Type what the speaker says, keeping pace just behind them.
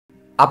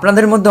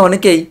আপনাদের মধ্যে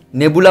অনেকেই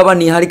নেবুলা বা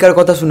নিহারিকার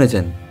কথা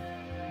শুনেছেন।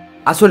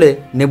 আসলে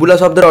নেবুলা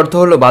শব্দের অর্থ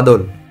হলো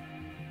বাদল।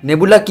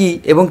 নেবুলা কী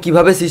এবং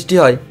কিভাবে সৃষ্টি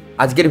হয়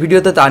আজকের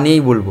ভিডিওতে তা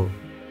নিয়েই বলবো।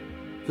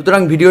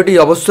 সুতরাং ভিডিওটি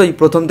অবশ্যই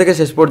প্রথম থেকে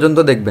শেষ পর্যন্ত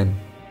দেখবেন।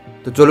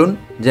 তো চলুন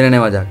জেনে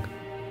নেওয়া যাক।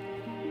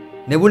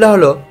 নেবুলা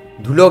হলো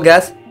ধুলো,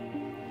 গ্যাস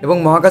এবং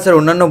মহাকাশের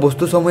অন্যান্য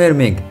বস্তুসমূহের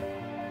মেঘ।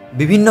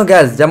 বিভিন্ন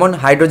গ্যাস যেমন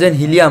হাইড্রোজেন,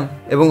 হিলিয়াম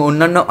এবং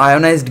অন্যান্য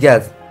আয়োনাইজড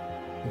গ্যাস,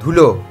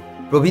 ধুলো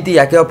প্রভৃতি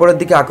একে অপরের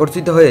দিকে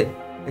আকর্ষিত হয়ে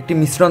একটি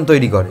মিশ্রণ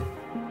তৈরি করে,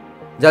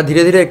 যা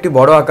ধীরে ধীরে একটি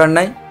বড় আকার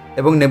নেয়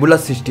এবং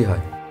নেবুলার সৃষ্টি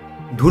হয়।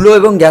 ধুলো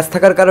এবং গ্যাস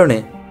থাকার কারণে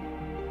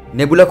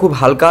নেবুলা খুব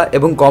হালকা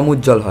এবং কম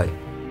উজ্জ্বল হয়।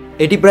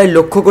 এটি প্রায়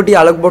লক্ষ কোটি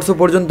আলোকবর্ষ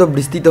পর্যন্ত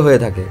বিস্তৃত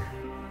হয়ে থাকে।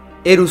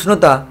 এর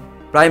উষ্ণতা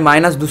প্রায়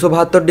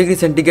 -272 ডিগ্রি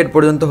সেন্টিগ্রেড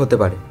পর্যন্ত হতে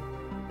পারে।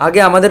 আগে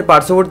আমাদের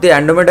পার্শ্ববর্তী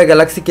অ্যান্ড্রোমেডা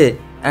গ্যালাক্সিকে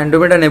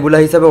অ্যান্ড্রোমেডা নেবুলা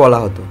হিসাবে বলা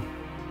হতো।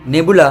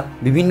 নেবুলা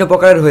বিভিন্ন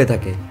প্রকারের হয়ে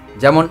থাকে,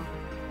 যেমন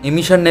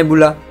emission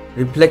nebula,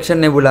 reflection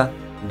nebula,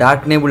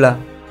 dark nebula,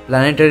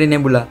 planetary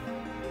nebula,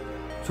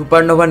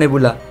 supernova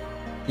nebula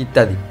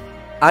ইত্যাদি।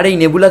 আর এই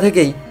নেবুলা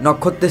থেকেই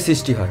নক্ষত্রের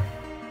সৃষ্টি হয়।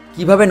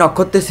 কিভাবে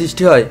নক্ষত্রের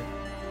সৃষ্টি হয়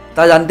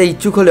তা জানতে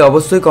ইচ্ছুক হলে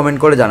অবশ্যই কমেন্ট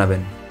করে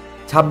জানাবেন।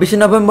 26শে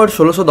নভেম্বর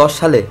 1610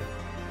 সালে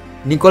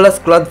নিকোলাস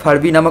ক্লদ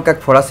ফার্বি নামক এক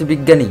ফরাসি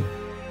বিজ্ঞানী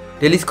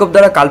টেলিস্কোপ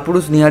দ্বারা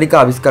কালপুরুষ নিহারিকা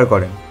আবিষ্কার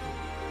করেন।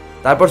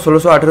 তারপর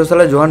 1618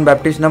 সালে জোহান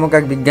ব্যাপটিস্ট নামক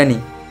এক বিজ্ঞানী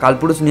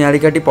কালপুরুষ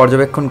নিহারিকাটি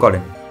পর্যবেক্ষণ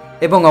করেন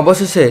এবং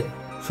অবশেষে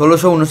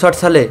 1659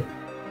 সালে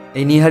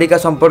এই নিহারিকা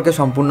সম্পর্কে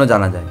সম্পূর্ণ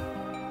জানা যায়।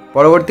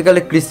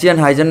 পরবর্তীকালে ক্রিশ্চিয়ান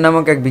হাইজেন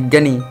নামক এক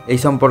বিজ্ঞানী এই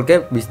সম্পর্কে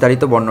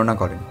বিস্তারিত বর্ণনা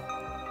করেন।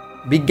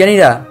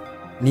 বিজ্ঞানীরা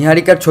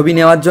নিহারিকার ছবি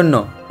নেওয়ার জন্য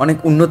অনেক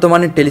উন্নত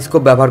মানের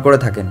টেলিস্কোপ ব্যবহার করে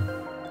থাকেন।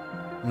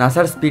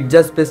 নাসার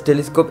স্পিটজার স্পেস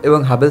টেলিস্কোপ এবং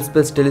হাবেল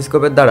স্পেস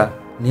টেলিস্কোপের দ্বারা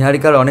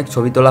নিহারিকার অনেক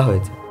ছবি তোলা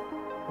হয়েছে,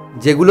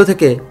 যেগুলো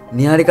থেকে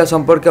নিহারিকা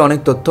সম্পর্কে অনেক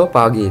তথ্য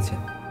পাওয়া গিয়েছে।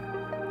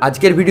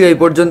 আজকের ভিডিও এই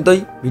পর্যন্তই।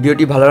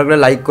 ভিডিওটি ভালো লাগলে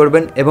লাইক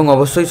করবেন এবং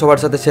অবশ্যই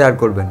সবার সাথে শেয়ার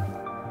করবেন।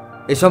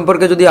 এ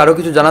সম্পর্কে যদি আরও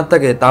কিছু জানার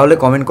থাকে তাহলে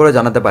কমেন্ট করে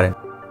জানাতে পারেন।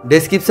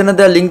 ডেসক্রিপশনে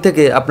দেওয়া লিঙ্ক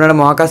থেকে আপনারা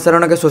মহাকাশ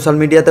চারণাকে সোশ্যাল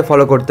মিডিয়াতে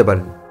ফলো করতে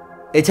পারেন।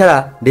 এছাড়া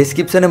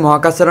ডেসক্রিপশনে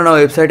মহাকাশ চারণা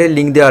ওয়েবসাইটের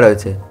লিঙ্ক দেওয়া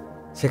রয়েছে,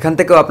 সেখান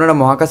থেকেও আপনারা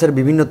মহাকাশের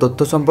বিভিন্ন তথ্য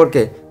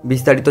সম্পর্কে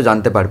বিস্তারিত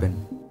জানতে পারবেন।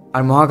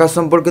 আর মহাকাশ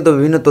সম্পর্কিত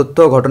বিভিন্ন তথ্য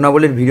ও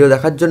ঘটনাবলীর ভিডিও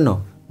দেখার জন্য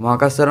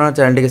মহাকাশ চারণা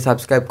চ্যানেলটিকে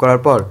সাবস্ক্রাইব করার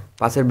পর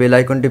পাশের বেল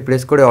আইকনটি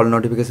প্রেস করে অল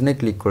নোটিফিকেশনে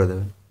ক্লিক করে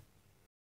দেবেন।